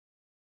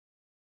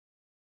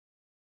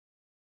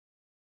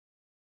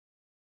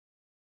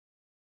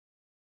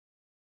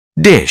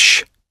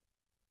dish.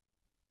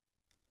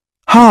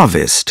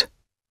 Harvest.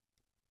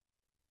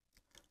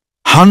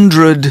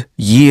 100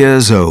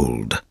 years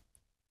old.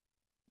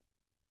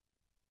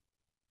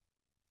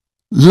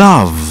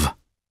 Love.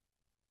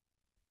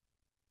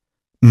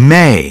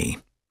 May.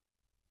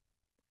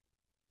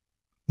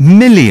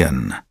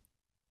 Million.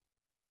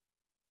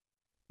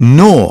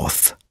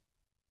 North.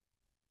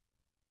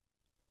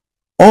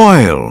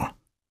 Oil.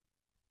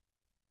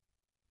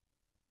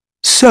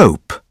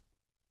 Soap.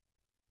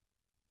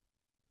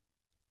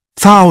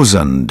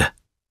 1,000.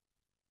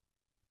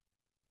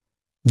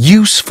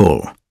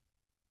 Useful.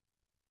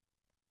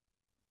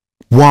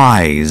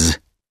 Wise.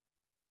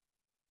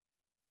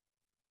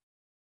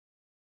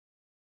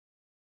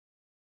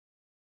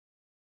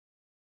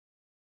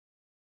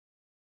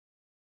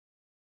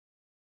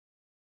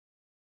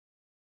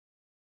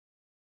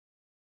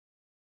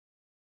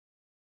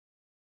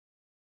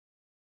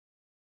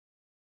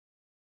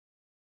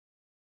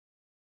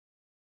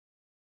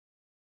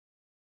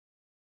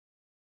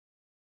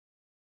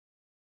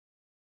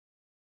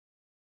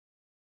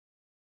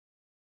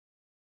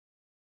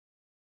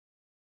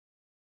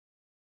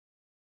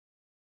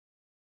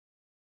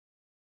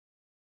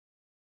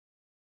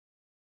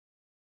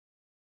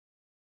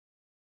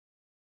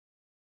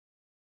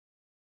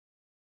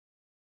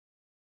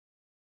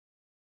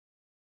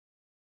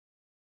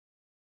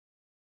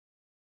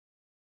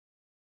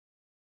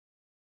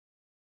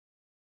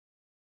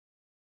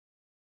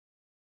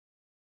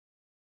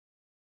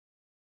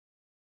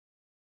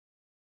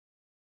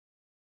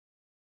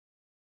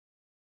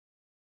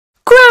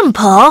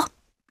 Grandpa,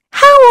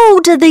 how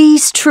old are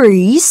these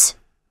trees?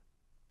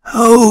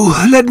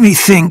 Oh, let me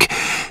think.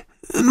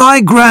 My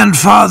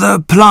grandfather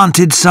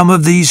planted some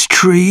of these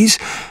trees.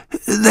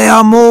 They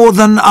are more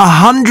than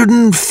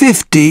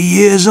 150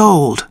 years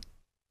old.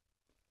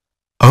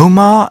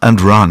 Omar and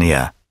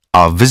Rania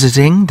are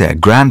visiting their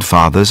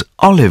grandfather's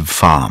olive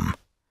farm.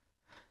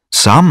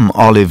 Some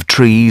olive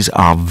trees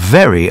are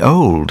very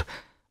old,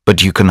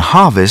 but you can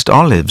harvest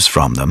olives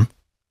from them.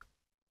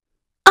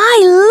 I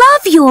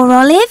love your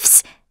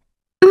olives.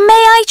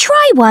 May I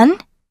try one?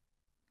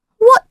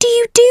 What do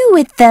you do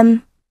with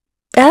them?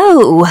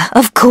 Oh,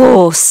 of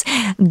course.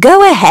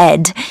 Go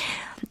ahead.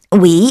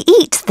 We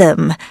eat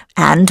them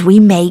and we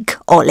make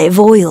olive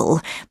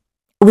oil.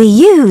 We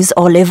use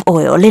olive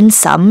oil in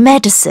some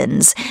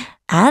medicines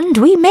and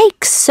we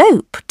make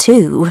soap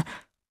too.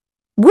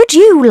 Would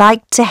you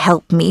like to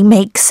help me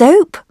make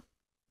soap?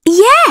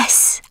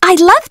 Yes, I'd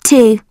love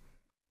to.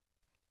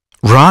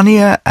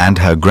 Rania and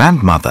her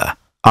grandmother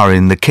are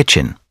in the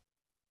kitchen.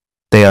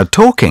 They are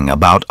talking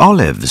about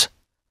olives.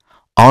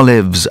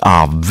 Olives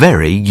are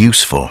very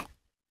useful.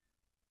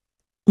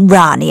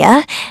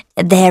 Rania,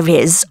 there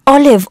is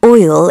olive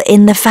oil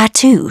in the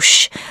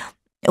fattoush.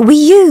 We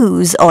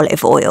use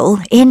olive oil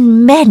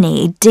in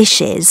many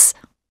dishes.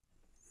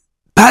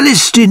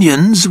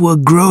 Palestinians were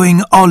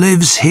growing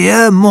olives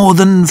here more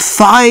than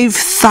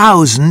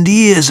 5,000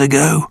 years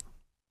ago.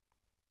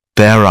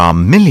 There are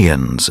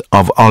millions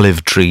of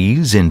olive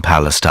trees in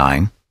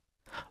Palestine.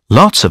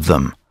 Lots of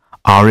them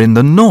are in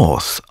the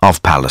north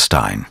of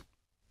Palestine.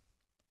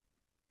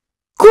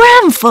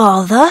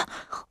 Grandfather,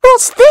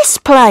 what's this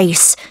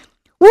place?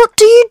 What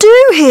do you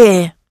do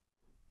here?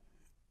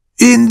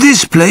 In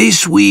this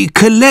place we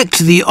collect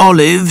the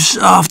olives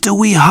after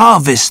we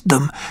harvest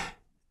them.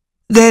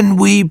 Then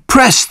we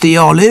press the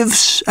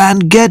olives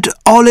and get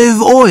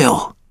olive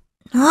oil.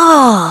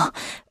 Ah,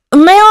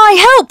 may I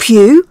help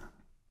you?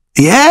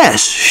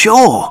 Yes,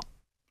 sure.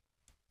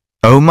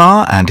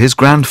 Omar and his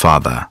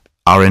grandfather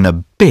are in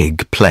a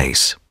big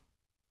place.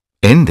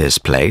 In this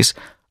place,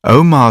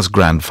 Omar's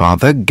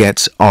grandfather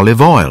gets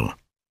olive oil.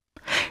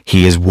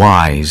 He is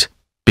wise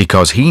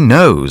because he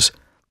knows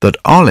that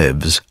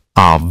olives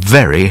are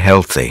very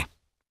healthy.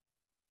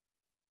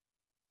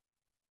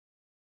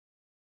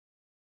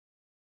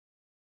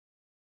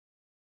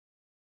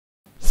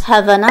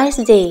 Have a nice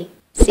day.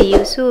 See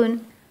you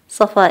soon.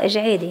 صفاء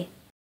جعيدي.